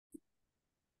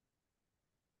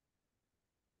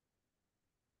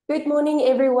Good morning,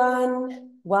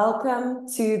 everyone. Welcome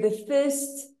to the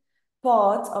first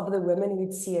part of the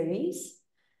Womanhood series.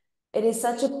 It is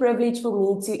such a privilege for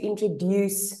me to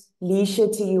introduce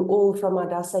Lechi to you all from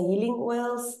Hadassah Healing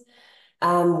Oils.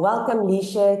 Welcome,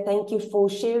 Lechi. Thank you for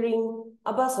sharing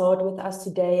Abba's heart with us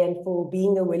today and for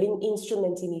being a willing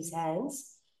instrument in his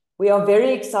hands. We are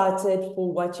very excited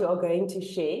for what you are going to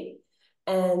share.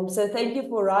 So thank you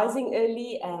for rising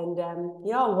early and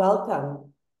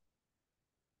welcome.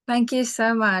 Thank you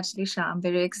so much, Lisha. I'm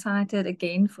very excited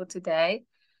again for today.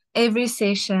 Every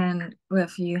session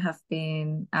with you have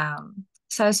been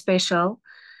so special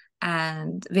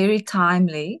and very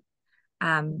timely,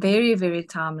 very, very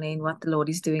timely in what the Lord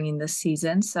is doing in this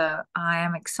season. So I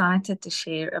am excited to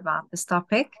share about this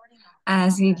topic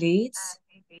as He leads,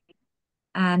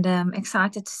 and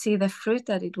excited to see the fruit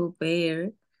that it will bear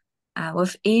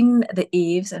within the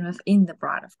Eves and within the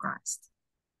bride of Christ.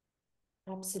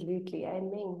 Absolutely.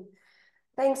 Amen.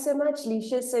 Thanks so much,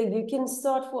 Lechi. So you can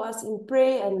start for us in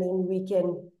prayer and then we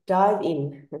can dive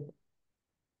in.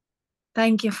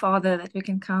 Thank you, Father, that we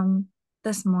can come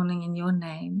this morning in your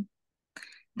name.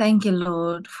 Thank you,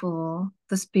 Lord, for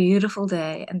this beautiful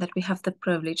day and that we have the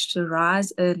privilege to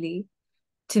rise early,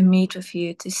 to meet with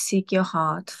you, to seek your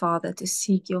heart, Father, to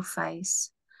seek your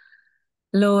face.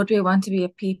 Lord, we want to be a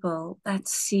people that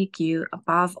seek you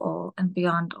above all and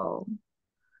beyond all.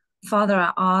 Father,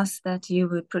 I ask that you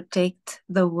would protect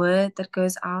the word that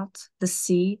goes out, the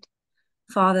seed.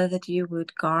 Father, that you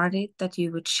would guard it, that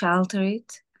you would shelter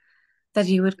it, that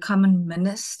you would come and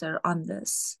minister on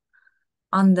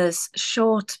this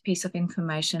short piece of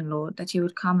information, Lord, that you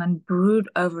would come and brood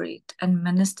over it and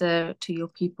minister to your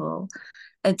people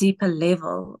a deeper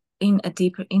level, in a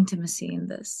deeper intimacy in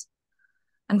this.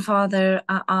 And Father,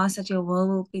 I ask that your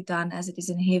will be done as it is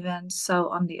in heaven, so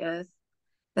on the earth,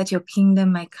 that your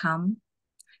kingdom may come,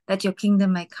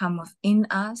 within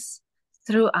us,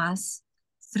 through our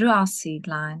seed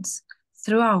lines,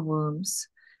 through our wombs,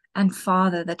 and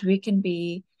Father, that we can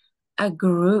be a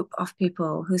group of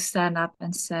people who stand up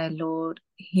and say, Lord,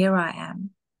 here I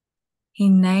am.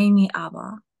 Hinei me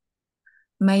Abba.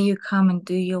 May you come and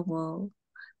do your will.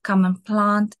 Come and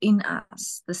plant in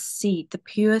us the seed, the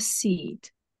pure seed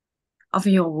of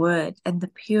your word and the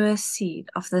pure seed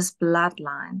of this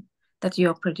bloodline that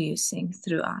you're producing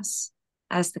through us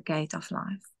as the gate of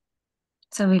life.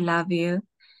 So we love you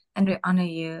and we honor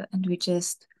you and we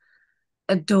just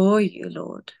adore you,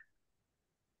 Lord.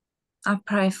 I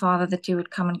pray, Father, that you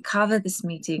would come and cover this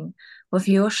meeting with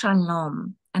your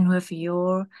shalom and with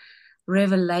your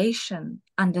revelation,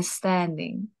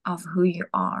 understanding of who you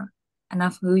are and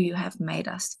of who you have made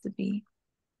us to be.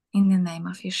 In the name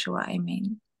of Yeshua,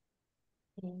 amen.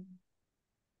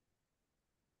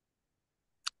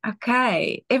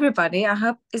 Okay, everybody,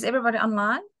 is everybody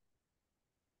online?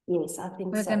 Yes, I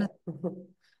think so.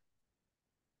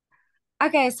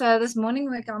 Okay, so this morning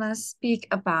we're going to speak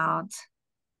about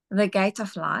the gate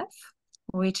of life,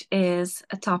 which is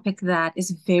a topic that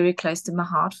is very close to my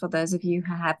heart for those of you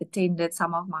who have attended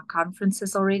some of my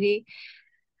conferences already.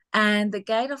 And the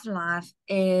gate of life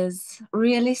is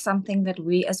really something that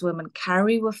we as women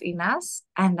carry within us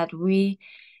and that we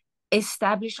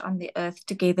establish on the earth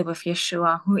together with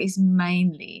Yeshua, who is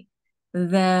mainly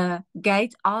the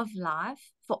gate of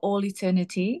life for all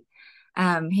eternity.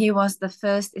 He was the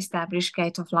first established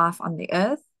gate of life on the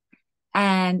earth.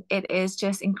 And it is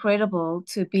just incredible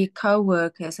to be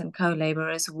co-workers and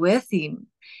co-laborers with him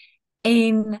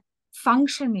in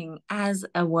functioning as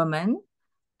a woman,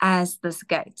 as this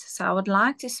gate. So I would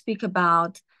like to speak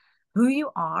about who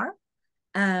you are,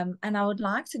 and I would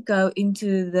like to go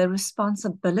into the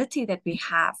responsibility that we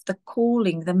have, the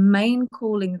calling, the main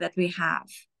calling that we have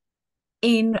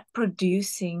in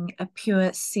producing a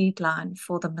pure seed line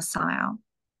for the Messiah.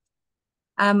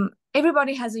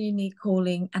 Everybody has a unique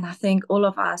calling, and I think all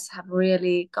of us have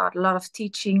really got a lot of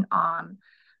teaching on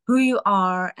who you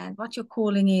are and what your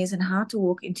calling is and how to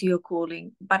walk into your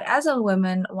calling. But as a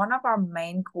woman, one of our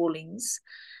main callings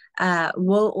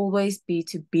will always be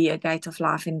to be a gate of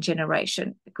life in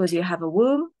generation, because you have a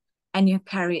womb and you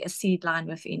carry a seed line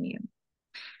within you.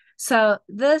 So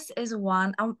this is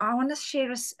one, I want to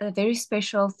share a very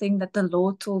special thing that the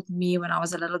Lord told me when I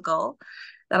was a little girl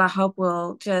that I hope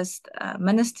will just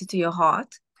minister to your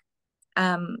heart.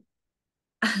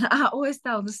 I always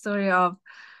tell the story of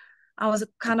I was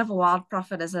kind of a wild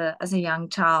prophet as a young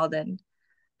child, and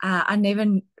I never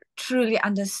truly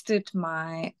understood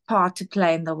my part to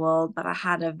play in the world, but I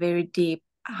had a very deep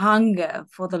hunger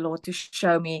for the Lord to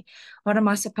show me what am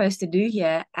I supposed to do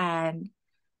here and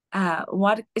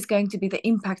what is going to be the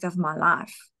impact of my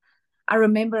life. I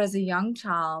remember as a young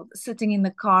child sitting in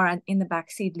the car and in the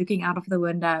back seat, looking out of the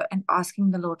window and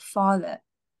asking the Lord, Father,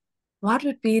 what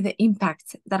would be the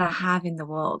impact that I have in the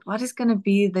world? What is going to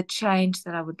be the change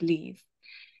that I would leave?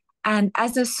 And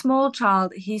as a small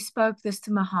child, he spoke this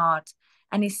to my heart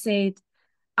and he said,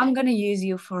 I'm going to use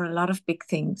you for a lot of big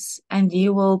things and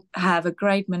you will have a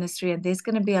great ministry. And there's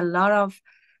going to be a lot of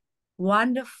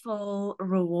wonderful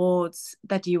rewards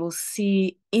that you will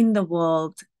see in the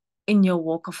world in your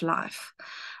walk of life.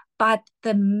 But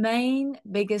the main,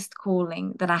 biggest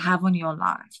calling that I have on your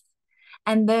life,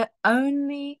 and the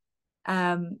only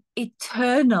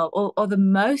eternal or the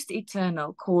most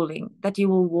eternal calling that you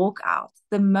will walk out,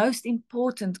 the most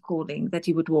important calling that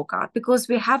you would walk out, because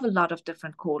we have a lot of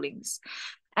different callings.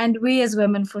 And we as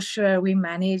women, for sure, we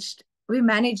manage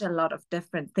a lot of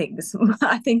different things,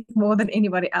 I think more than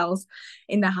anybody else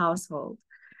in the household.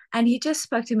 And he just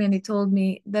spoke to me and he told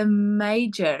me the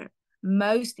major,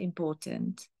 most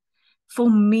important, for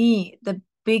me, the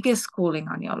biggest calling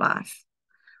on your life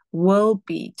will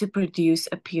be to produce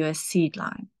a pure seed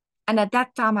line. And at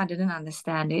that time, I didn't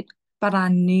understand it, but I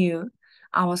knew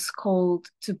I was called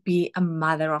to be a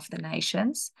mother of the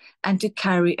nations and to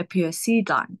carry a pure seed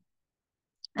line.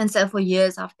 And so for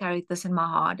years, I've carried this in my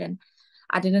heart, and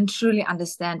I didn't truly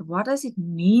understand what does it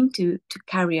mean to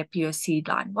carry a pure seed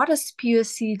line? What does pure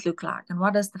seed look like? And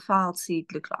what does the defiled seed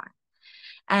look like?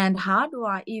 And how do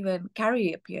I even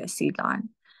carry a pure seed line?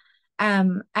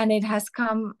 And it has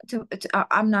come to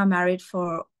I'm now married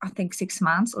for, I think, 6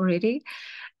 months already.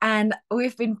 And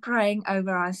we've been praying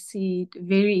over our seed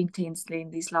very intensely in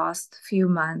these last few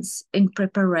months in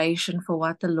preparation for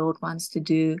what the Lord wants to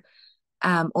do,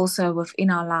 also within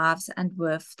our lives and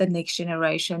with the next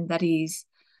generation that He's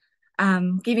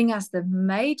giving us the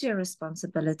major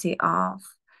responsibility of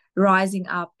rising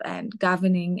up and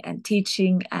governing and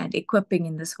teaching and equipping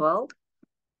in this world.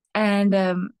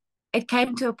 And it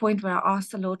came to a point where I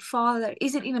asked the Lord, Father,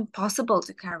 is it even possible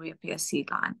to carry a pure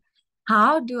seed line?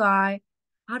 How do I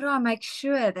make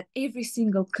sure that every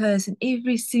single curse and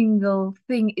every single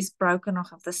thing is broken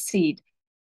off of the seed?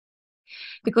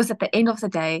 Because at the end of the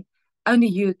day, only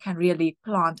you can really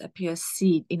plant a pure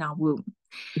seed in our womb.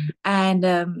 And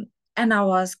I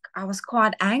was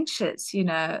quite anxious,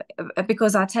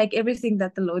 because I take everything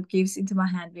that the Lord gives into my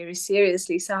hand very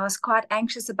seriously. So I was quite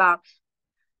anxious about,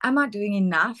 am I doing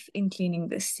enough in cleaning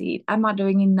the seed? Am I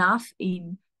doing enough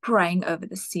in praying over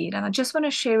the seed? And I just want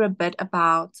to share a bit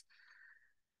about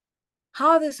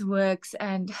how this works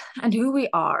and who we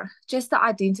are, just the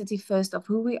identity first of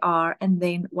who we are and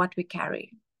then what we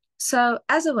carry. So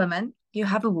as a woman, you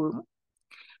have a womb,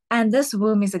 and this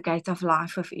womb is a gate of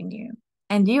life within you.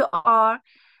 And you are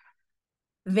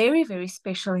very, very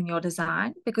special in your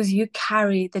design because you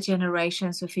carry the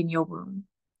generations within your womb.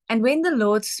 And when the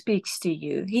Lord speaks to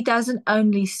you, He doesn't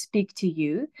only speak to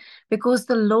you, because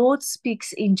the Lord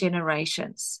speaks in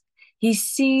generations. He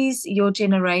sees your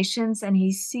generations and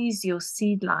He sees your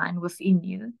seed line within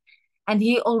you. And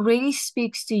He already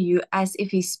speaks to you as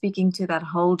if He's speaking to that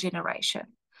whole generation.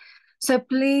 So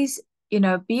please,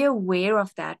 be aware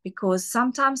of that, because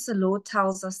sometimes the Lord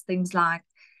tells us things like,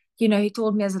 He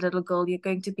told me as a little girl, you're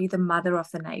going to be the mother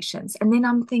of the nations. And then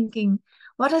I'm thinking,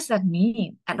 what does that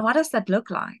mean? And what does that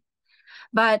look like?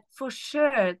 But for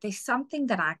sure, there's something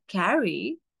that I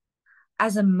carry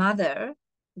as a mother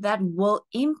that will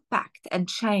impact and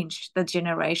change the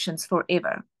generations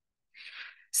forever.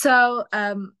 So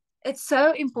it's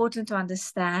so important to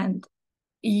understand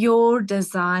your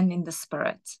design in the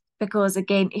spirit. Because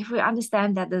again, if we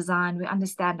understand that design, we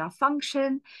understand our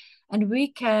function, and we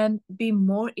can be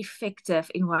more effective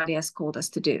in what He has called us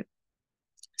to do.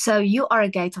 So you are a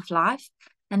gate of life,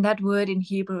 and that word in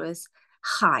Hebrew is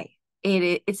chai.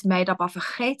 It's made up of a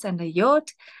chet and a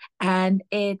yod, and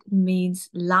it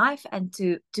means life and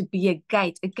to be a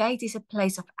gate. A gate is a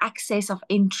place of access, of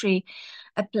entry,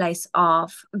 a place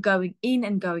of going in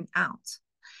and going out.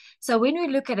 So when we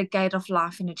look at a gate of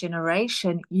life in a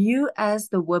generation, you as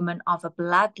the woman of a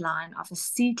bloodline, of a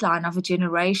seed line, of a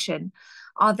generation,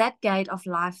 are that gate of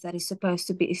life that is supposed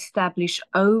to be established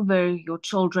over your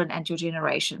children and your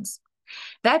generations.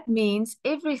 That means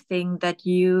everything that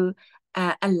you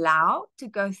allow to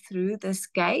go through this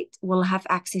gate will have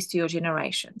access to your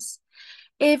generations.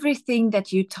 Everything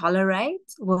that you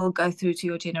tolerate will go through to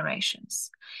your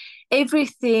generations.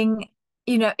 Everything,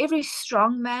 every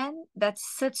strong man that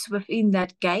sits within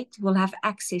that gate will have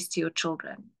access to your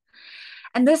children.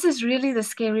 And this is really the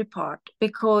scary part,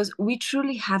 because we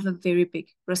truly have a very big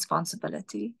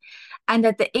responsibility. And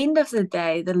at the end of the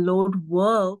day, the Lord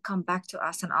will come back to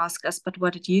us and ask us, but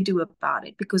what did you do about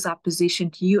it? Because I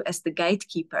positioned you as the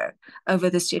gatekeeper over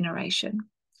this generation.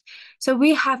 So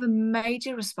we have a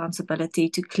major responsibility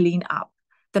to clean up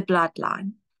the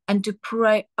bloodline and to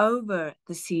pray over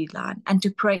the seed line and to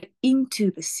pray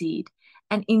into the seed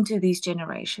and into these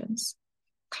generations.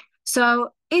 So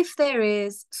if there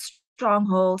is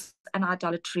strongholds and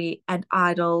idolatry and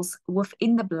idols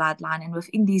within the bloodline and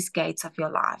within these gates of your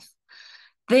life,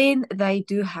 then they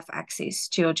do have access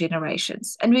to your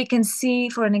generations. And we can see,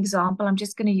 for an example, I'm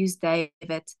just going to use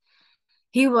David.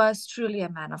 He was truly a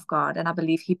man of God, and I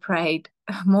believe he prayed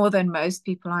more than most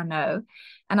people I know.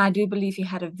 And I do believe he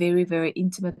had a very, very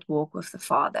intimate walk with the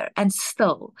Father. And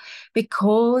still,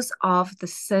 because of the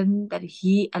sin that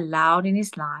he allowed in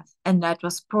his life, and that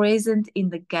was present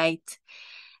in the gate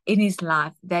in his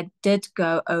life, that did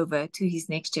go over to his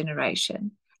next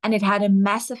generation. And it had a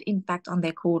massive impact on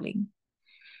their calling.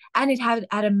 And it had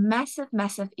a massive,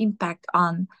 massive impact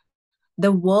on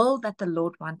the world that the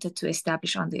Lord wanted to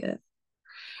establish on the earth.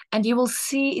 And you will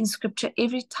see in scripture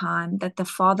every time that the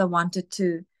Father wanted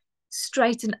to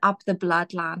straighten up the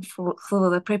bloodline for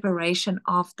the preparation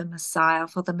of the Messiah,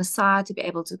 for the Messiah to be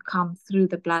able to come through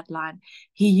the bloodline.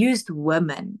 He used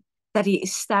women that he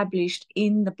established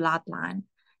in the bloodline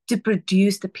to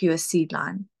produce the pure seed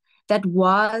line that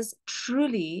was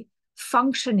truly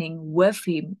functioning with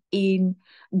him in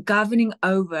governing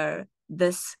over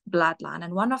this bloodline.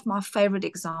 And one of my favorite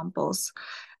examples,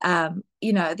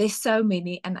 there's so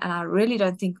many, and I really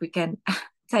don't think we can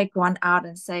take one out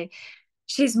and say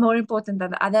she's more important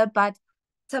than the other, but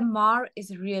Tamar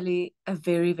is really a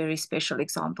very, very special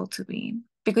example to me.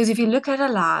 Because if you look at her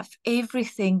life,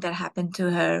 everything that happened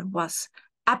to her was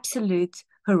absolute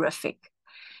horrific.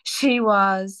 She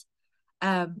was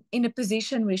in a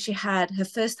position where she had her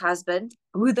first husband,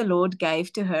 who the Lord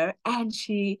gave to her, and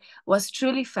she was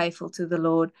truly faithful to the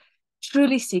Lord,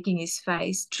 truly seeking his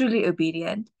face, truly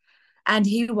obedient, and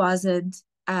he wasn't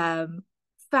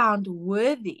found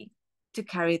worthy to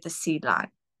carry the seed line.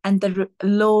 And the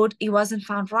Lord, he wasn't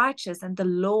found righteous, and the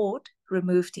Lord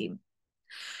removed him.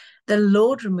 The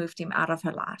Lord removed him out of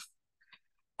her life.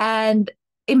 And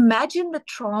imagine the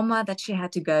trauma that she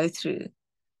had to go through,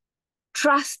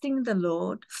 trusting the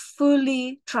Lord,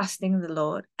 fully trusting the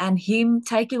Lord, and him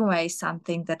taking away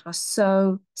something that was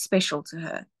so special to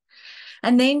her.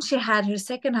 And then she had her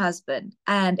second husband,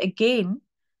 and again,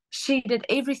 she did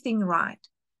everything right.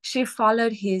 She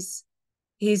followed his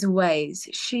ways.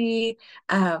 She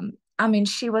was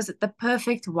the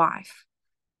perfect wife,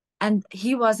 and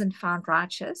he wasn't found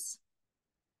righteous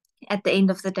at the end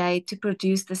of the day to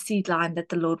produce the seed line that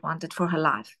the Lord wanted for her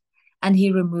life. And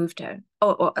he removed her.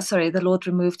 The Lord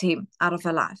removed him out of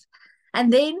her life.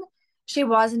 And then she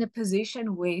was in a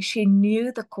position where she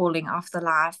knew the calling of the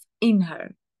life in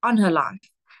her, on her life.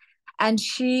 And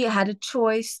she had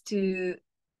to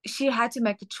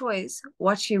make a choice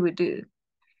what she would do.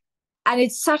 And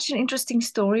it's such an interesting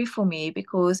story for me,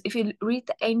 because if you read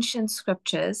the ancient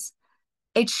scriptures,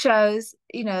 it shows,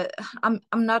 I'm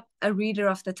not a reader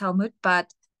of the Talmud,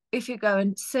 but if you go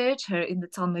and search her in the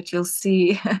Talmud, you'll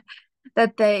see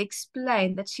that they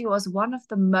explain that she was one of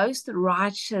the most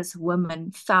righteous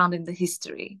women found in the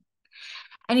history.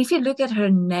 And if you look at her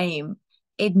name,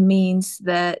 it means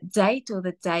the date, or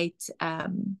the date,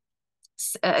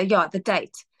 the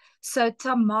date. So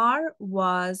Tamar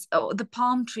was the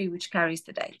palm tree which carries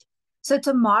the date. So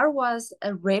Tamar was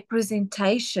a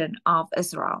representation of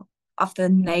Israel, of the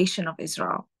nation of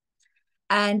Israel.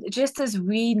 And just as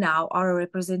we now are a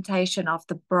representation of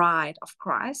the bride of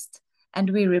Christ,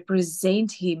 and we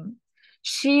represent him,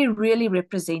 she really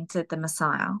represented the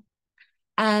Messiah.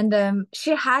 And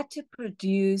she had to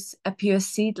produce a pure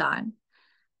seed line.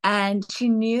 And she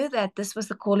knew that this was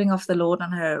the calling of the Lord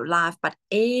on her life, but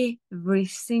every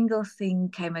single thing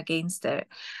came against her.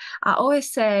 I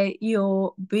always say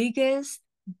your biggest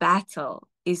battle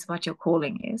is what your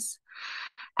calling is.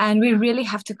 And we really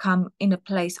have to come in a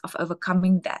place of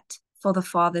overcoming that for the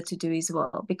Father to do his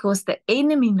will, because the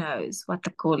enemy knows what the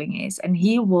calling is, and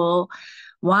he will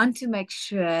want to make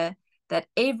sure that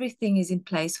everything is in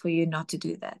place for you not to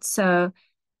do that. So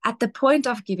at the point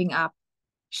of giving up,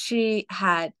 she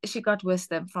got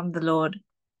wisdom from the Lord,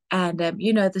 and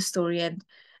you know the story, and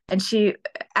she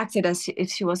acted as if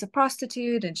she was a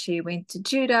prostitute, and she went to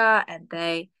Judah, and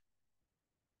they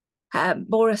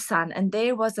bore a son, and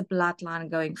there was a bloodline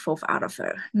going forth out of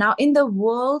her. Now, in the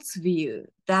world's view,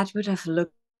 that would have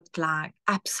looked like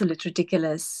absolute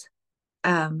ridiculous.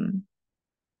 How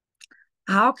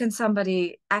can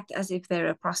somebody act as if they're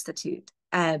a prostitute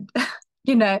and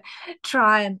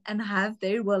try and have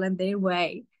their will and their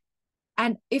way?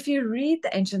 And if you read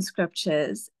the ancient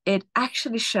scriptures, it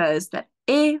actually shows that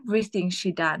everything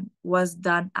she done was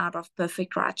done out of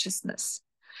perfect righteousness.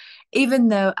 even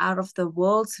though out of the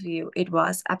world's view, it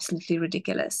was absolutely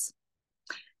ridiculous.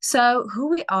 So who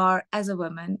we are as a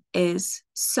woman is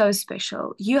so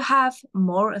special. You have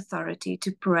more authority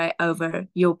to pray over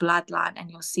your bloodline and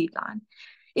your seed line.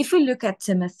 If we look at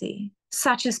Timothy,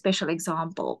 such a special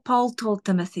example, Paul told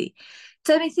Timothy,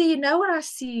 Timothy, you know what I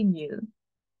see in you?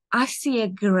 I see a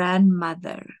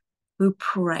grandmother who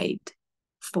prayed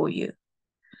for you.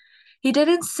 He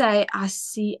didn't say, I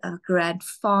see a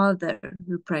grandfather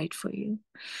who prayed for you.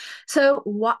 So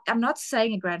what I'm not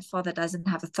saying a grandfather doesn't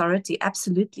have authority,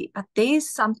 absolutely, but there's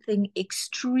something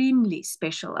extremely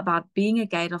special about being a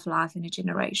gate of life in a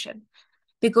generation,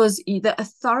 because the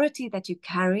authority that you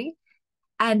carry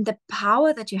and the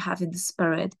power that you have in the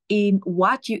spirit in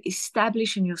what you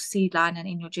establish in your seed line and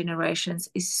in your generations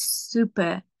is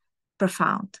super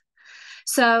profound.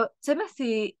 So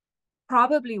Timothy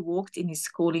probably walked in his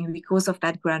calling because of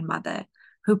that grandmother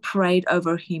who prayed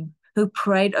over him, who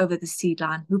prayed over the seed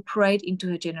line, who prayed into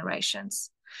her generations.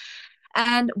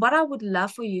 And what I would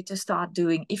love for you to start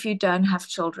doing, if you don't have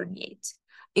children yet,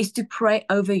 is to pray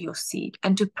over your seed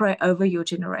and to pray over your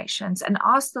generations and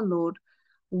ask the Lord,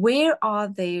 where are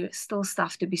there still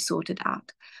stuff to be sorted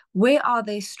out? Where are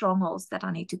there strongholds that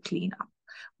I need to clean up?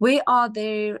 Where are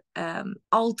there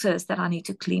altars that I need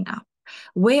to clean up?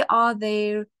 Where are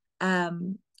there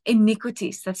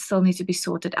iniquities that still need to be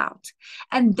sorted out?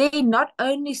 And they not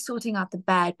only sorting out the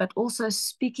bad, but also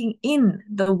speaking in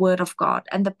the word of God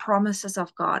and the promises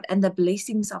of God and the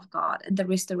blessings of God and the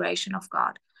restoration of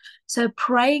God. So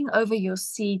praying over your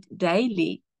seed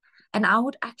daily. And I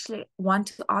would actually want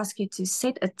to ask you to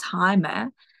set a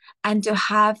timer and to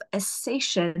have a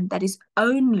session that is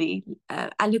only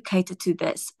allocated to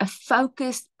this, a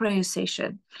focused prayer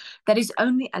session that is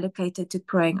only allocated to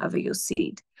praying over your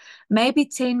seed. Maybe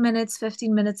 10 minutes,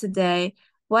 15 minutes a day,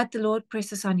 what the Lord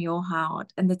presses on your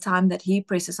heart and the time that he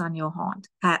presses on your heart.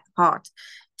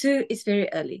 It's very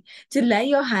early, to lay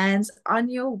your hands on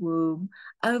your womb,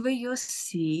 over your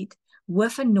seed,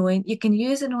 with anointing. You can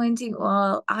use anointing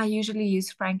oil. I usually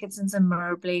use frankincense and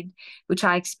myrrh blend, which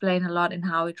I explain a lot in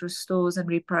how it restores and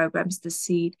reprograms the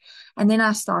seed. And then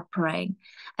I start praying.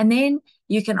 And then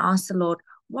you can ask the Lord,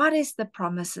 what is the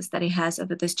promises that he has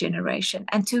over this generation?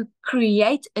 And to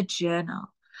create a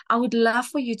journal. I would love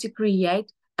for you to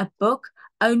create a book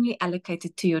only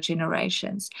allocated to your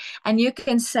generations. And you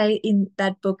can say in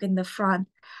that book in the front,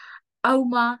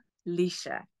 Oma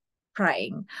Lechi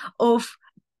praying, of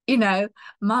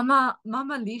Mama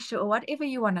Lechi, or whatever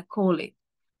you want to call it,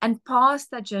 and pass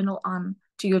that journal on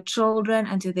to your children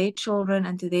and to their children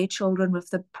and to their children with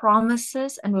the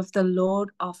promises and with the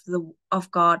Lord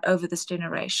of God over this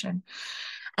generation.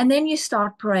 And then you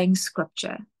start praying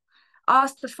scripture.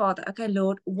 Ask the Father, okay,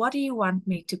 Lord, what do you want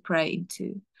me to pray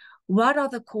into? What are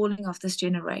the calling of this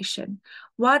generation?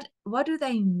 What do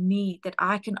they need that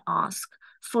I can ask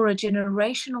for a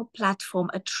generational platform,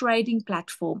 a trading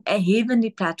platform, a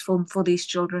heavenly platform for these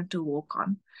children to walk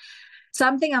on?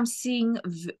 Something I'm seeing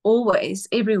always,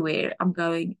 everywhere I'm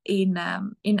going in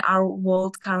our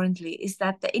world currently, is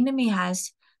that the enemy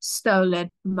has stolen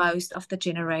most of the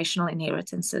generational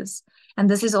inheritances. And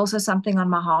this is also something on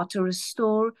my heart, to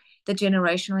restore the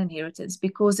generational inheritance,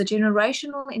 because the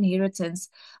generational inheritance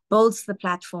builds the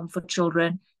platform for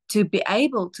children to be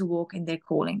able to walk in their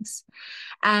callings.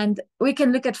 And we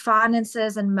can look at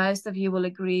finances, and most of you will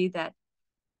agree that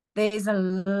there is a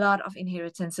lot of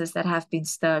inheritances that have been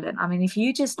stolen. I mean, if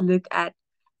you just look at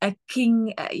a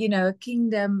king, a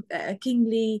kingdom, a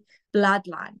kingly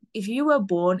bloodline, if you were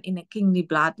born in a kingly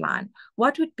bloodline,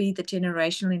 what would be the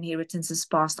generational inheritances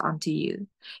passed on to you?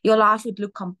 Your life would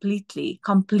look completely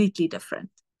different.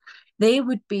 There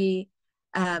would be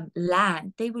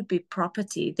land, there would be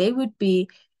property, there would be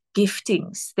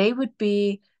giftings, there would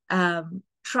be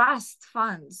trust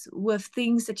funds with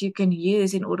things that you can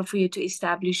use in order for you to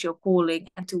establish your calling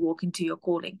and to walk into your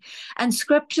calling. And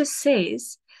scripture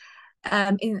says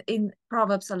in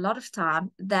Proverbs a lot of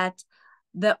time that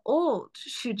the old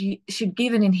should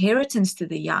give an inheritance to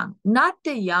the young, not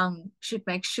the young should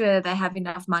make sure they have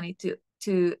enough money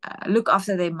to look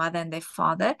after their mother and their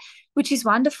father, which is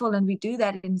wonderful, and we do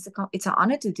that, and it's an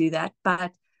honor to do that.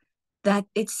 But that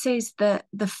it says the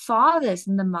fathers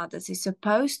and the mothers is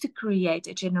supposed to create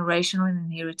a generational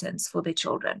inheritance for their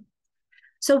children.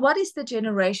 So what is the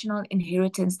generational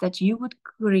inheritance that you would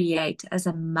create as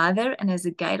a mother and as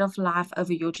a gate of life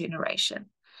over your generation?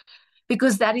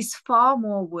 Because that is far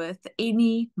more worth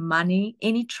any money,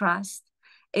 any trust,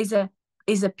 is a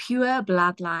pure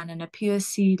bloodline and a pure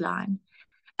seed line,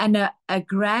 and a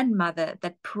grandmother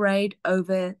that prayed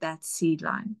over that seed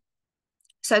line.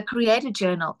 So create a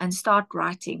journal and start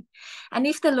writing. And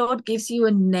if the Lord gives you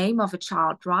a name of a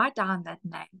child, write down that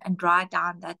name and write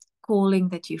down that calling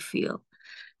that you feel.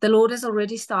 The Lord has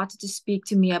already started to speak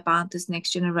to me about this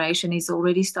next generation. He's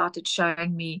already started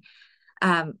showing me,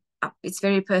 it's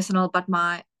very personal, but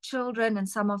my children and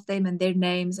some of them and their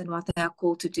names and what they are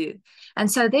called to do.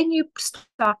 And so then you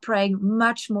start praying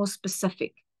much more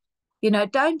specific.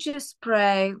 Don't just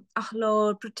pray, oh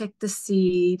Lord, protect the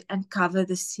seed and cover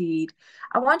the seed.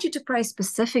 I want you to pray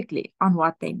specifically on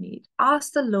what they need.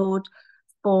 Ask the Lord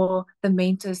for the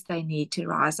mentors they need to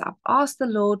rise up. Ask the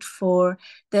Lord for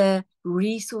the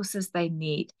resources they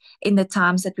need in the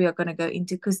times that we are going to go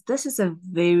into, because this is a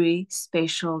very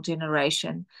special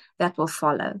generation that will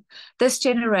follow. This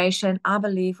generation, I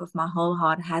believe with my whole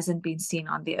heart, hasn't been seen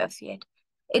on the earth yet.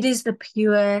 It is the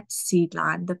pure seed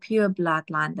line, the pure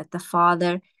bloodline that the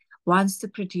Father wants to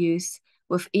produce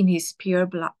within his pure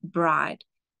bride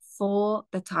for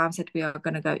the times that we are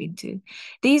going to go into.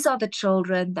 These are the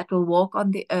children that will walk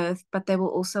on the earth, but they will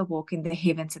also walk in the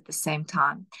heavens at the same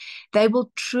time. They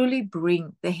will truly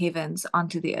bring the heavens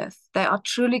onto the earth. They are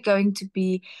truly going to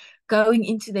be going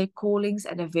into their callings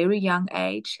at a very young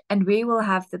age, and we will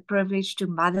have the privilege to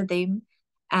mother them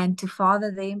and to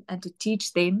father them and to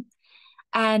teach them.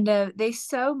 And there's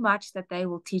so much that they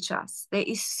will teach us. There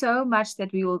is so much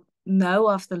that we will know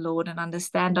of the Lord and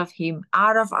understand of him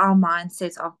out of our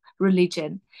mindsets of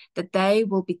religion that they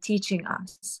will be teaching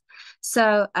us.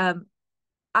 So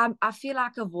I feel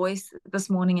like a voice this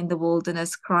morning in the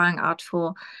wilderness crying out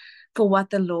for what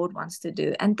the Lord wants to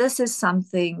do. And this is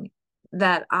something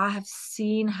that I have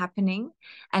seen happening,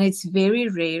 and it's very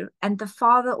rare. And the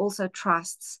Father also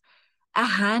trusts a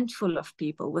handful of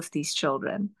people with these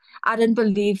children. I don't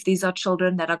believe these are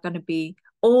children that are going to be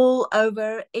all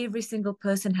over every single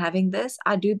person having this.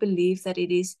 I do believe that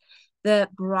it is the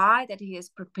bride that he has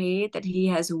prepared, that he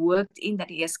has worked in, that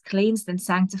he has cleansed and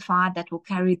sanctified, that will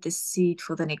carry the seed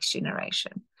for the next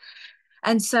generation.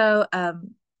 And so,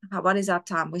 what is our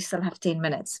time? We still have 10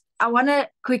 minutes. I want to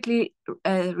quickly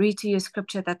read to you a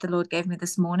scripture that the Lord gave me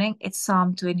this morning. It's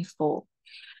Psalm 24.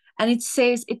 And it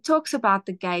says, it talks about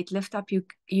the gate, lift up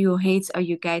your heads, O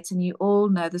you gates, and you all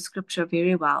know the scripture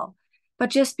very well. But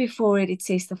just before it, it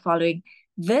says the following: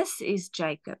 this is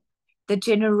Jacob, the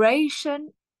generation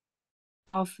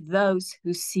of those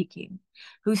who seek him,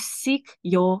 who seek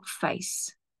your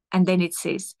face. And then it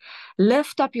says,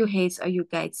 lift up your heads, O you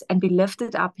gates, and be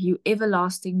lifted up, you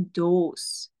everlasting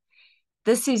doors.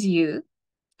 This is you.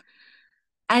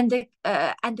 And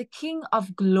the King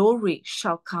of glory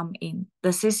shall come in.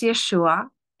 This is Yeshua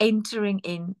entering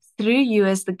in through you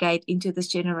as the gate into this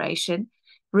generation,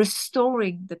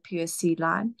 restoring the pure seed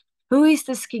line. Who is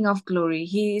this King of glory?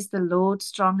 He is the Lord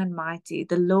strong and mighty,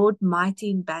 the Lord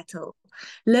mighty in battle.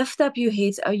 Lift up your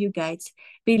heads, O you gates.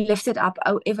 Be lifted up,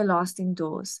 O everlasting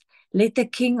doors. Let the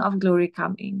King of glory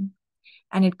come in.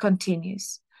 And it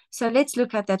continues. So let's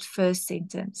look at that first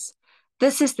sentence.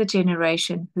 This is the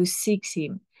generation who seeks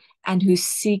him and who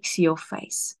seeks your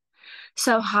face.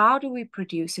 So how do we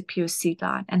produce a pure seed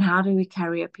line, and how do we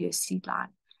carry a pure seed line?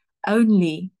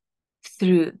 Only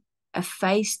through a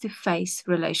face-to-face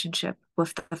relationship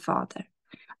with the Father.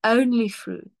 Only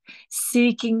through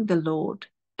seeking the Lord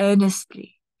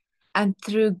earnestly, and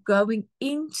through going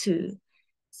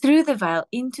through the veil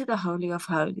into the Holy of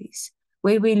Holies,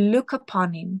 where we look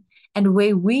upon him and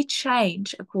where we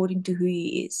change according to who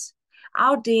he is.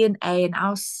 Our DNA and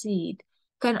our seed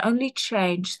can only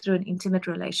change through an intimate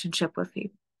relationship with him,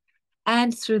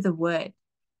 and through the word,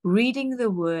 reading the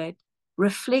word,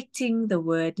 reflecting the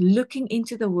word, looking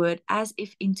into the word as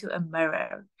if into a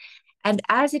mirror. And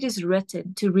as it is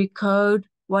written, to recode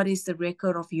what is the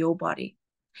record of your body.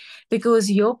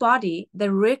 Because your body,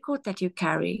 the record that you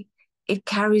carry, it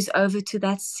carries over to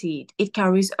that seed. It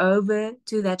carries over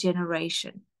to that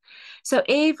generation. So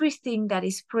everything that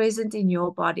is present in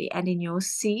your body and in your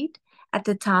seed at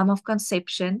the time of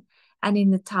conception and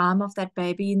in the time of that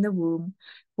baby in the womb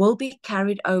will be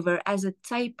carried over as a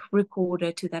tape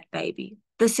recorder to that baby.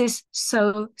 This is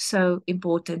so, so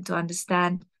important to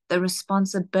understand the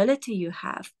responsibility you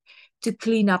have to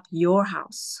clean up your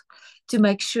house, to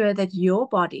make sure that your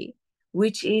body,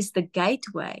 which is the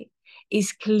gateway,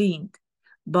 is cleaned,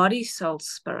 body, soul,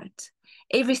 spirit.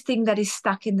 Everything that is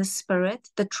stuck in the spirit,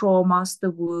 the traumas,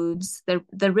 the wounds,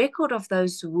 the record of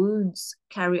those wounds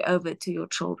carry over to your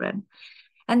children.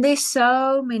 And there's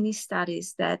so many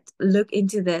studies that look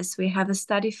into this. We have a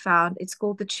study found, it's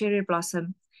called the cherry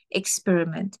blossom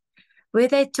experiment, where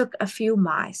they took a few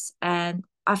mice, and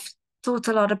I've thought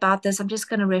a lot about this. I'm just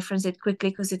going to reference it quickly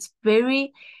because it's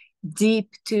very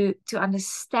deep to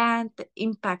understand the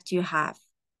impact you have.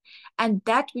 And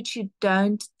that which you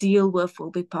don't deal with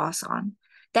will be passed on.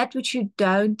 That which you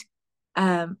don't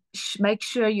make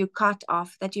sure you cut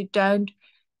off, that you don't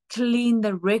clean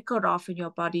the record off in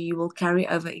your body, you will carry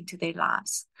over into their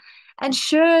lives. And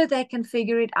sure, they can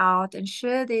figure it out, and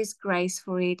sure, there's grace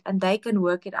for it, and they can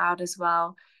work it out as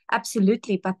well.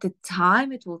 Absolutely. But the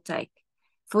time it will take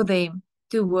for them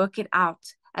to work it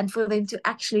out and for them to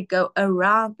actually go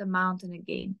around the mountain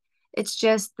again, it's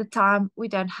just the time. We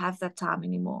don't have that time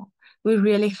anymore. We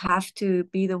really have to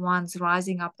be the ones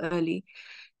rising up early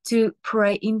to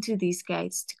pray into these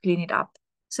gates to clean it up.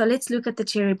 So let's look at the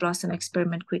cherry blossom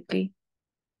experiment quickly.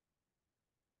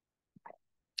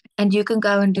 And you can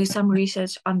go and do some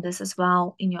research on this as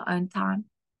well in your own time.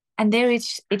 And there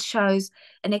it shows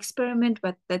an experiment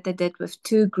that they did with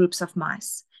two groups of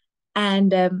mice.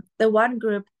 And the one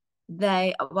group,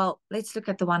 let's look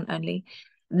at the one only.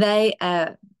 They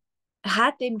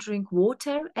had them drink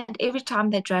water, and every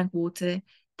time they drank water,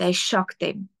 they shocked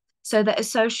them. So they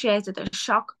associated a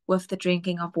shock with the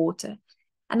drinking of water.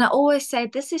 And I always say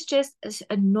this is just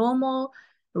a normal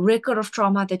record of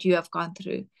trauma that you have gone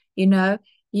through.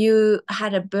 You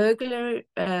had a burglar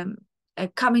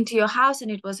come into your house,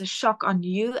 and it was a shock on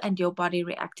you, and your body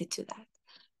reacted to that.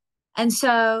 And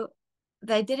so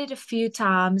they did it a few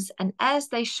times, and as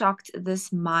they shocked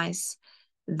this mice,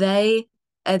 their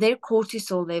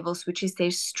cortisol levels, which is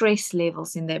their stress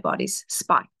levels in their bodies,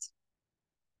 spiked.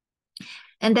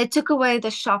 And they took away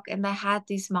the shock, and they had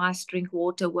these mice drink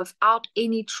water without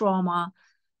any trauma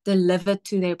delivered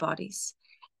to their bodies.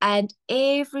 And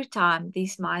every time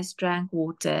these mice drank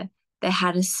water, they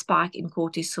had a spike in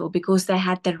cortisol because they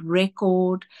had the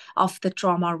record of the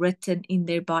trauma written in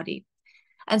their body.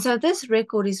 And so this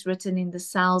record is written in the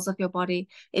cells of your body.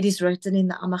 It is written in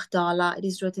the amygdala. It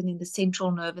is written in the central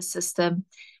nervous system.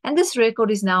 And this record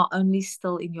is now only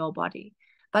still in your body.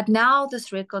 But now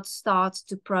this record starts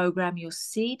to program your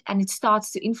seed, and it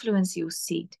starts to influence your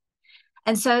seed.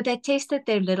 And so they tested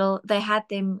they had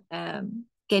them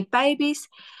get babies,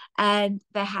 and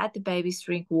they had the babies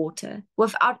drink water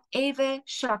without ever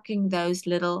shocking those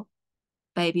little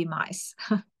baby mice.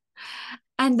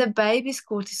 And the baby's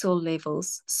cortisol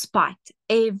levels spiked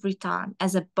every time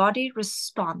as a body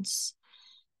response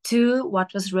to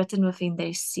what was written within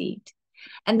their seed.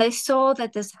 And they saw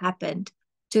that this happened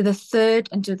to the third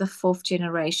and to the fourth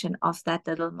generation of that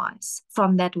little mice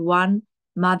from that one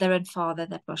mother and father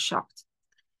that was shocked.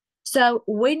 So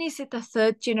when is it the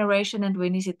third generation and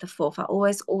when is it the fourth? I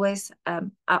also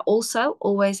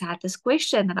always had this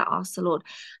question that I asked the Lord: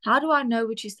 how do I know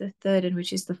which is the third and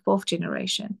which is the fourth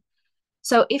generation?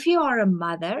 So if you are a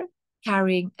mother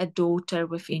carrying a daughter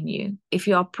within you, if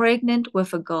you are pregnant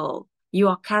with a girl, you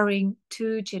are carrying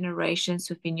two generations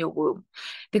within your womb,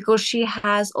 because she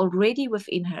has already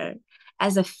within her,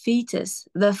 as a fetus,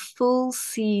 the full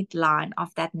seed line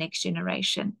of that next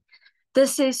generation.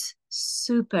 This is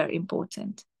super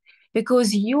important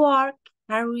because you are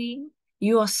carrying,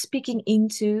 you are speaking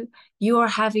into, you are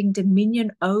having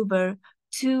dominion over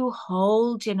two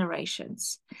whole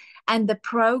generations and the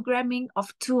programming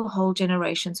of two whole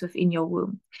generations within your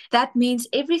womb. That means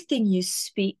everything you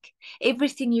speak,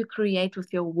 everything you create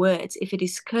with your words, if it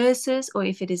is curses or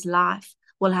if it is life,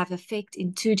 will have effect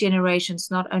in two generations,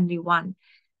 not only one.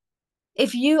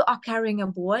 If you are carrying a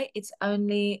boy, it's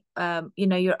only,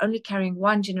 you're only carrying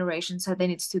one generation, so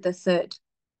then it's to the third.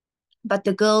 But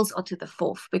the girls are to the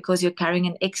fourth because you're carrying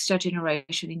an extra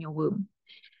generation in your womb.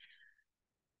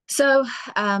 So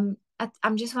I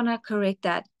just want to correct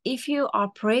that. If you are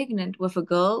pregnant with a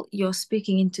girl, you're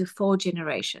speaking into 4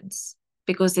 generations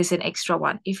because there's an extra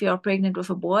one. If you are pregnant with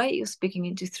a boy, you're speaking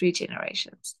into 3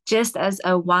 generations, just as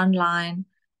a one-line,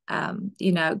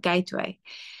 gateway.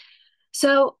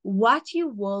 So what you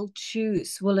will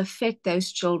choose will affect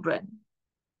those children,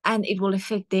 and it will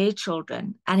affect their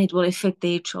children, and it will affect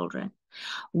their children.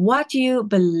 What you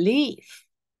believe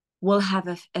will have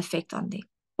an effect on them.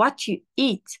 What you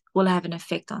eat will have an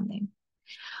effect on them.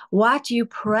 What you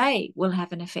pray will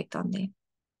have an effect on them.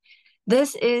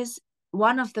 This is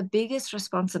one of the biggest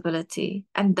responsibility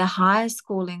and the highest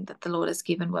calling that the Lord has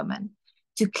given women,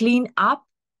 to clean up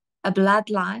a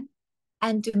bloodline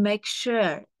and to make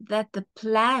sure that the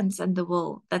plans and the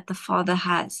will that the Father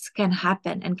has can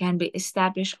happen and can be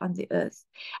established on the earth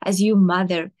as you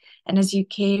mother and as you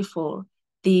care for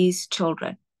these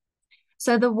children.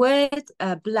 So the word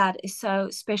blood is so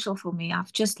special for me.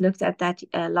 I've just looked at that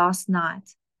last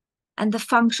night. And the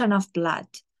function of blood.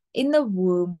 In the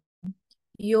womb,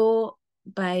 your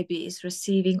baby is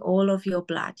receiving all of your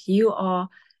blood. You are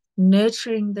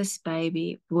nurturing this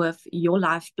baby with your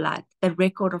lifeblood, the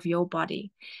record of your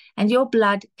body. And your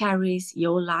blood carries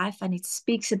your life, and it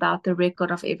speaks about the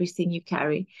record of everything you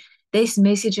carry. There's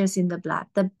messages in the blood.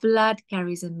 The blood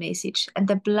carries a message, and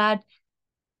the blood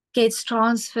gets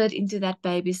transferred into that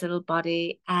baby's little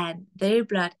body, and their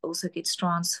blood also gets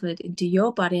transferred into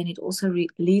your body, and it also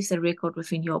leaves a record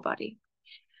within your body.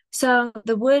 So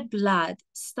the word blood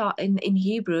start in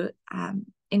Hebrew.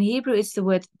 In Hebrew, it's the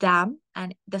word dam,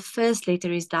 and the first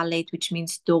letter is dalet, which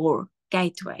means door,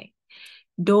 gateway,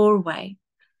 doorway.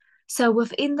 So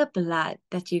within the blood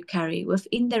that you carry,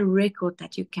 within the record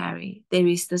that you carry, there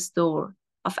is this door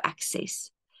of access.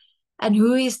 And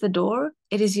who is the door?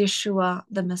 It is Yeshua,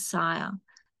 the Messiah.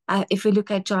 If we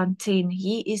look at John 10,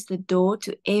 he is the door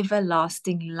to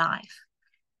everlasting life.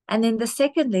 And then the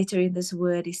second letter in this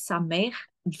word is Samech,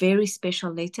 very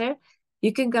special letter.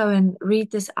 You can go and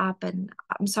read this up, and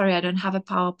I'm sorry, I don't have a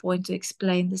PowerPoint to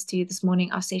explain this to you this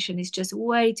morning. Our session is just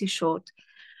way too short.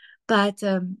 But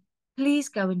please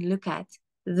go and look at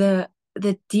the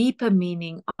deeper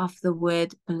meaning of the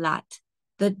word blood,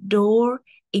 the door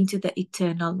into the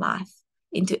eternal life,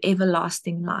 into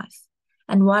everlasting life.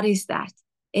 And what is that?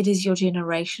 It is your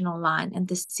generational line and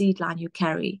the seed line you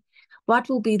carry. What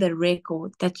will be the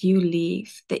record that you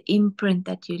leave, the imprint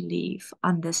that you leave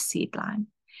on this seed line?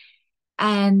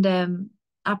 And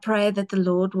I pray that the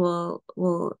Lord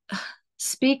will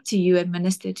speak to you and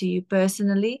minister to you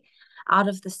personally out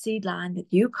of the seed line that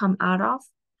you come out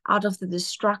of the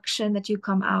destruction that you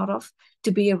come out of,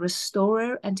 to be a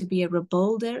restorer and to be a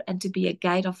rebuilder and to be a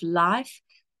gate of life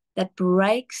that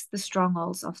breaks the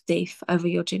strongholds of death over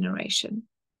your generation.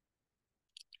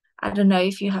 I don't know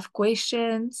if you have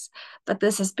questions, but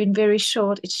this has been very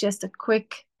short. It's just a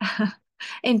quick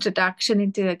introduction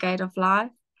into a gate of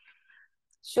life.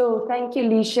 Sure. Thank you,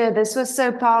 Lechi. This was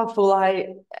so powerful.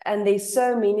 And there's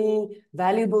so many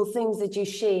valuable things that you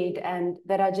shared and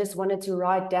that I just wanted to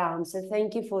write down. So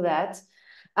thank you for that.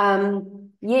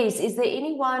 Yes, is there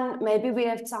anyone, maybe we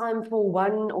have time for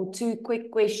one or two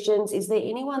quick questions. Is there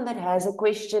anyone that has a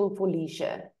question for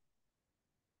Lechi?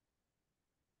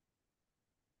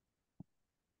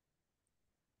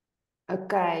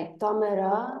 Okay,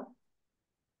 Tamara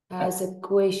has a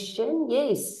question.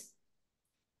 Yes.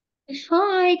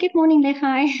 Hi, good morning,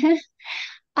 Lechi.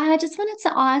 I just wanted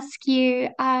to ask you,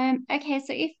 okay,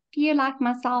 so if you like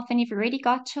myself and you've already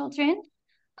got children,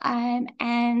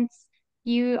 and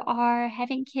you are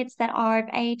having kids that are of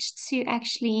age to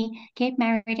actually get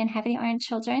married and have their own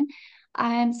children.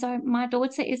 So my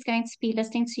daughter is going to be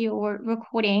listening to your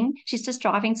recording. She's just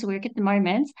driving to work at the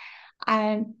moment.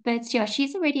 But yeah,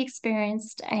 she's already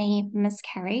experienced a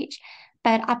miscarriage,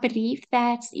 but I believe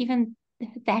that even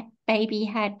that baby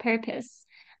had purpose,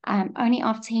 only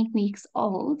after 10 weeks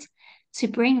old, to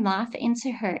bring life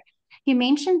into her. You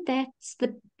mentioned that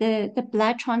the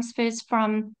blood transfers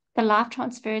from the life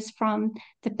transfers from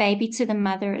the baby to the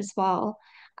mother as well.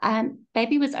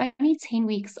 Baby was only 10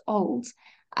 weeks old.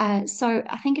 So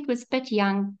I think it was a bit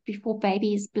young before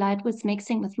baby's blood was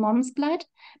mixing with mom's blood,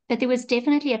 but there was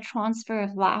definitely a transfer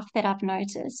of life that I've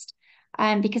noticed.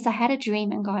 Because I had a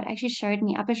dream and God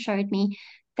actually Abba showed me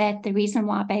that the reason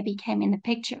why baby came in the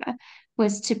picture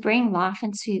was to bring life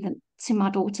to my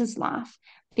daughter's life,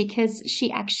 because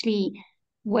she actually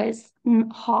was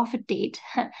half dead.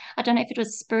 I don't know if it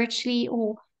was spiritually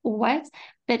or what,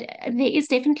 but there is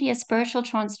definitely a spiritual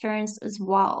transference as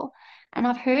well. And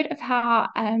I've heard of how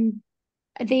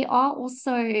there are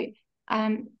also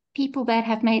people that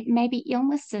have made maybe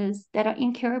illnesses that are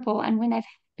incurable, and when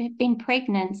they've been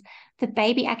pregnant, the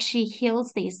baby actually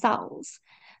heals their cells.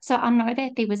 So I know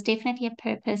that there was definitely a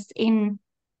purpose in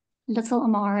little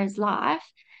Amara's life.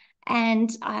 And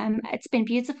it's been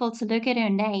beautiful to look at her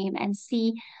name and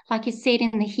see, like you said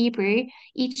in the Hebrew,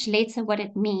 each letter what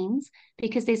it means,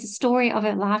 because there's a story of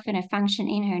her life and a function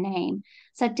in her name.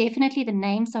 So definitely the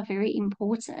names are very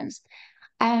important.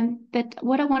 But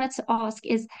what I wanted to ask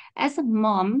is, as a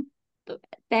mom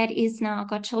that is now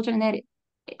got children that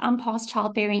I'm past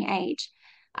childbearing age,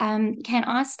 can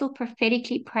I still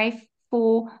prophetically pray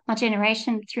for my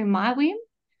generation through my womb?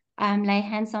 Lay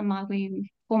hands on my womb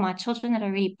for my children that are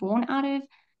already born out of,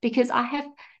 because I have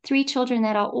three children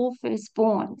that are all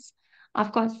firstborns.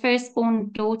 I've got a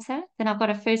firstborn daughter, then I've got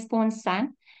a firstborn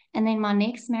son, and then my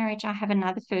next marriage, I have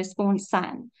another firstborn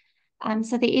son.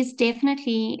 So there is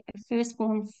definitely a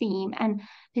firstborn theme, and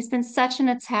there's been such an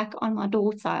attack on my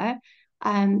daughter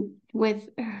with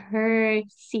her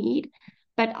seed,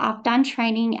 but I've done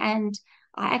training and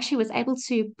I actually was able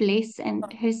to bless and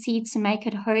her seed to make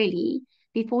it holy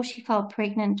before she fell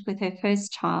pregnant with her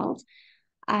first child.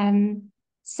 Um,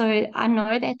 So I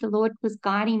know that the Lord was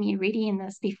guiding me already in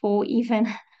this before even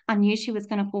I knew she was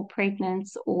going to fall pregnant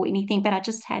or anything, but I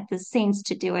just had the sense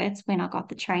to do it when I got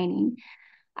the training.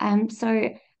 So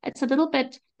it's a little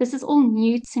bit, this is all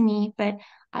new to me, but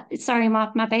sorry,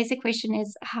 my basic question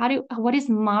is what is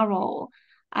my role?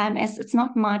 As it's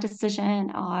not my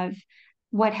decision of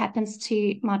what happens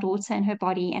to my daughter and her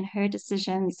body and her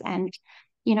decisions and,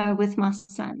 with my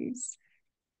sons.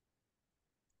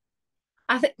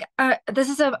 I think this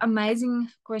is an amazing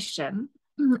question,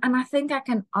 and I think I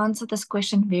can answer this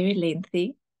question very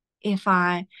lengthy. If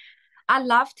I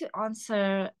love to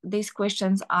answer these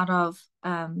questions out of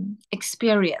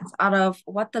experience, out of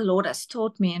what the Lord has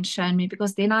taught me and shown me,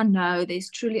 because then I know there's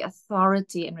truly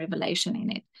authority and revelation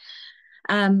in it.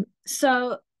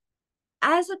 So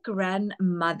as a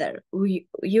grandmother,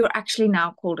 you're actually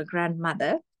now called a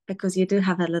grandmother because you do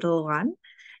have a little one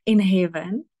in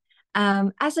heaven.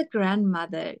 As a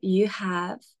grandmother, you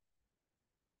have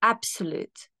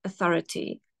absolute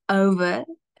authority over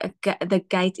the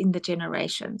gate in the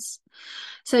generations.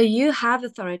 So you have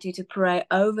authority to pray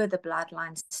over the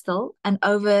bloodlines still and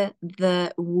over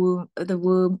the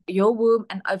womb, your womb,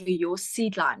 and over your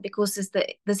seed line, because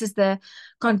this is the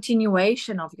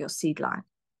continuation of your seed line.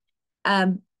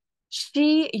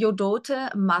 Your daughter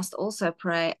must also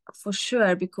pray for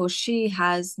sure, because she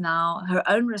has now her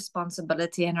own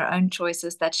responsibility and her own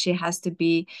choices that she has to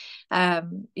be,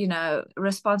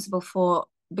 responsible for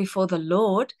before the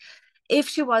Lord. If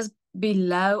she was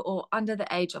below or under the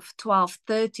age of 12,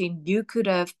 13, you could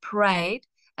have prayed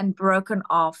and broken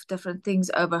off different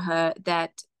things over her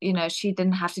that, she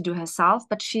didn't have to do herself,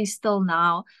 but she still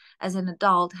now, as an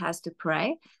adult, has to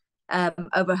pray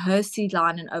over her seed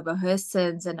line and over her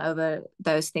sins and over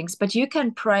those things. But you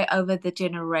can pray over the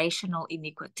generational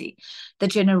iniquity, the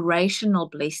generational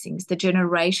blessings, the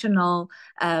generational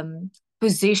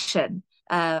position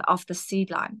of the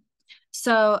seed line.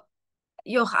 So,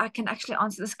 I can actually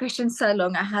answer this question so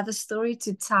long. I have a story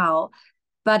to tell,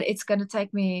 but it's going to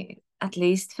take me at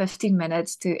least 15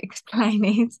 minutes to explain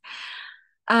it.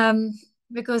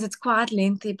 Because it's quite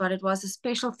lengthy, but it was a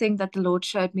special thing that the Lord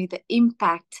showed me, the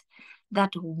impact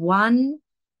that one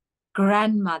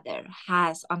grandmother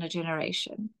has on a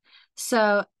generation.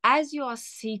 So as you are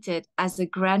seated as a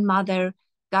grandmother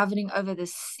governing over the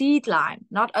seed line,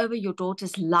 not over your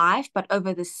daughter's life, but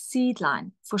over the seed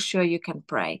line, for sure you can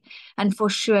pray, and for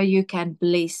sure you can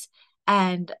bless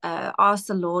and ask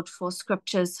the Lord for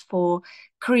scriptures for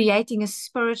creating a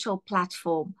spiritual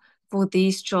platform for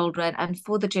these children and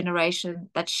for the generation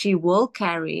that she will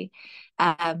carry,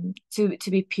 to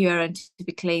be pure and to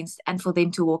be cleansed, and for them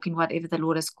to walk in whatever the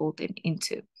Lord has called them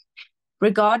into.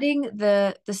 Regarding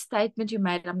the statement you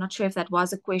made, I'm not sure if that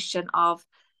was a question of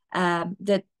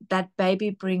that baby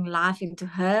bring life into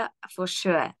her. For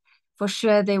sure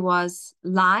there was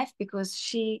life,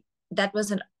 because that was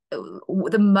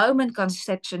the moment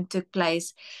conception took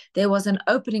place, there was an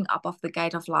opening up of the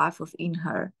gate of life within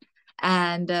her.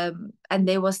 And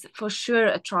there was for sure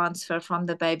a transfer from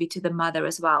the baby to the mother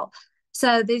as well.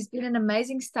 So there's been an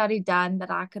amazing study done that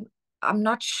I'm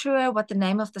not sure what the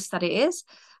name of the study is.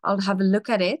 I'll have a look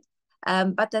at it.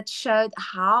 But that showed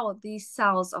how these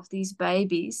cells of these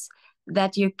babies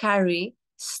that you carry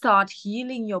start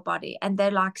healing your body. And they're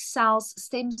like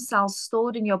stem cells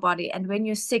stored in your body. And when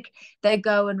you're sick, they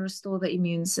go and restore the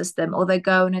immune system, or they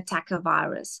go and attack a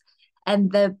virus.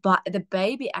 And the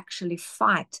baby actually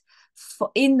fight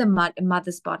in the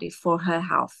mother's body for her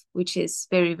health, which is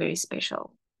very, very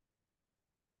special.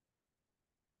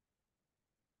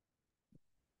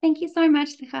 Thank you so much,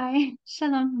 Lechi.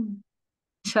 Shalom.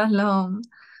 Shalom.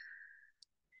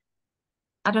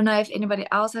 I don't know if anybody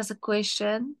else has a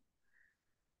question.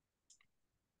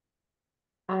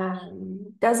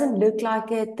 Doesn't look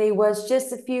like it. There was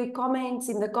just a few comments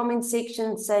in the comment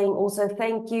section saying also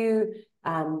thank you.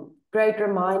 Great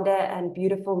reminder and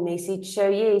beautiful message. So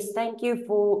yes, thank you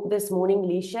for this morning,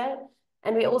 Lechi.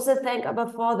 And we also thank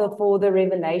Abba Father for the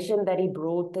revelation that he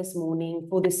brought this morning,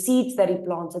 for the seeds that he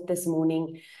planted this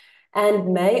morning.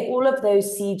 And may all of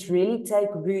those seeds really take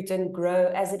root and grow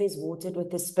as it is watered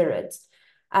with the Spirit.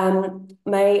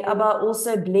 May Abba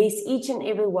also bless each and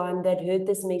every one that heard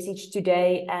this message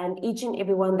today, and each and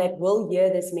every one that will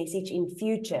hear this message in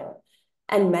future.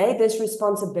 And may this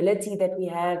responsibility that we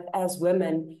have as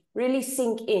women really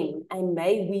sink in, and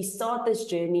may we start this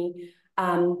journey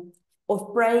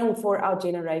of praying for our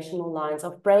generational lines,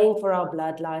 of praying for our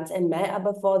bloodlines, and may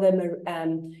Abba Father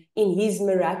in his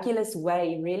miraculous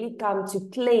way really come to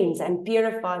cleanse and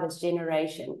purify this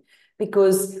generation,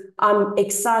 because I'm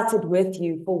excited with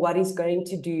you for what he's going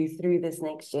to do through this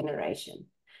next generation.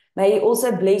 May he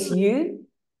also bless you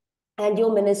and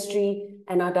your ministry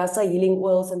and Hadassah Healing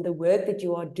Oils and the work that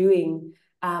you are doing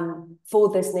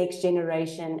for this next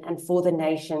generation and for the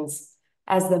nations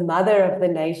as the mother of the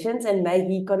nations. And may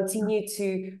He continue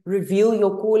to reveal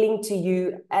your calling to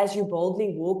you as you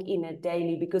boldly walk in it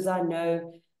daily, because I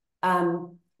know,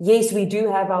 yes, we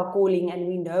do have our calling and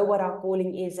we know what our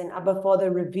calling is, and Abba Father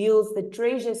reveals the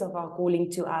treasures of our calling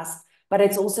to us, but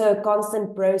it's also a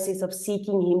constant process of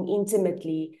seeking Him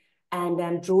intimately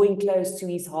and drawing close to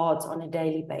His heart on a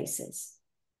daily basis.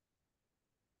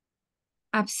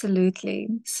 Absolutely.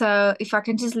 So if I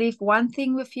can just leave one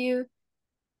thing with you,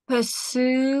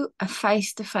 pursue a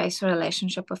face-to-face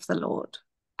relationship with the Lord.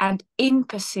 And in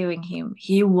pursuing Him,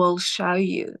 He will show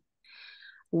you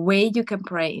where you can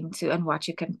pray into and what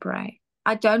you can pray.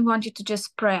 I don't want you to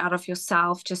just pray out of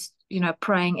yourself, just,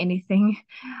 praying anything.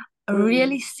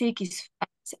 Really seek His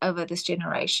face over this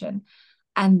generation,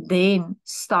 and then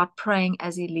start praying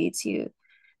as He leads you,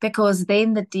 because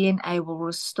then the DNA will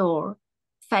restore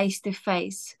face to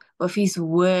face with His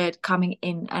word coming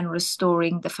in and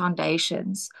restoring the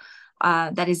foundations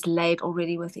that is laid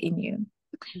already within you.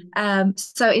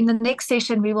 So in the next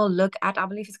session, we will look at, I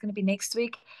believe it's going to be next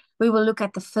week, we will look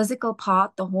at the physical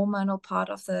part, the hormonal part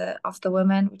of the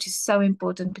woman, which is so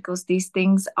important because these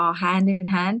things are hand in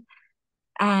hand,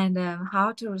 and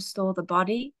how to restore the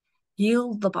body,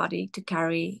 heal the body to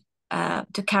carry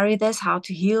this, how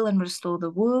to heal and restore the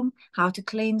womb, how to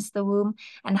cleanse the womb,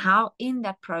 and how in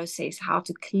that process, how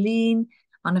to clean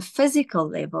on a physical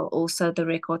level also the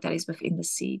record that is within the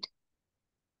seed.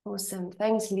 Awesome.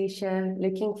 Thanks, Lechi.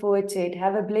 Looking forward to it.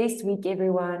 Have a blessed week,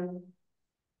 everyone.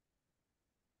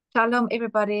 Shalom,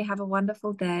 everybody. Have a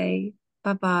wonderful day.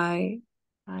 Bye-bye.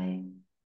 Bye.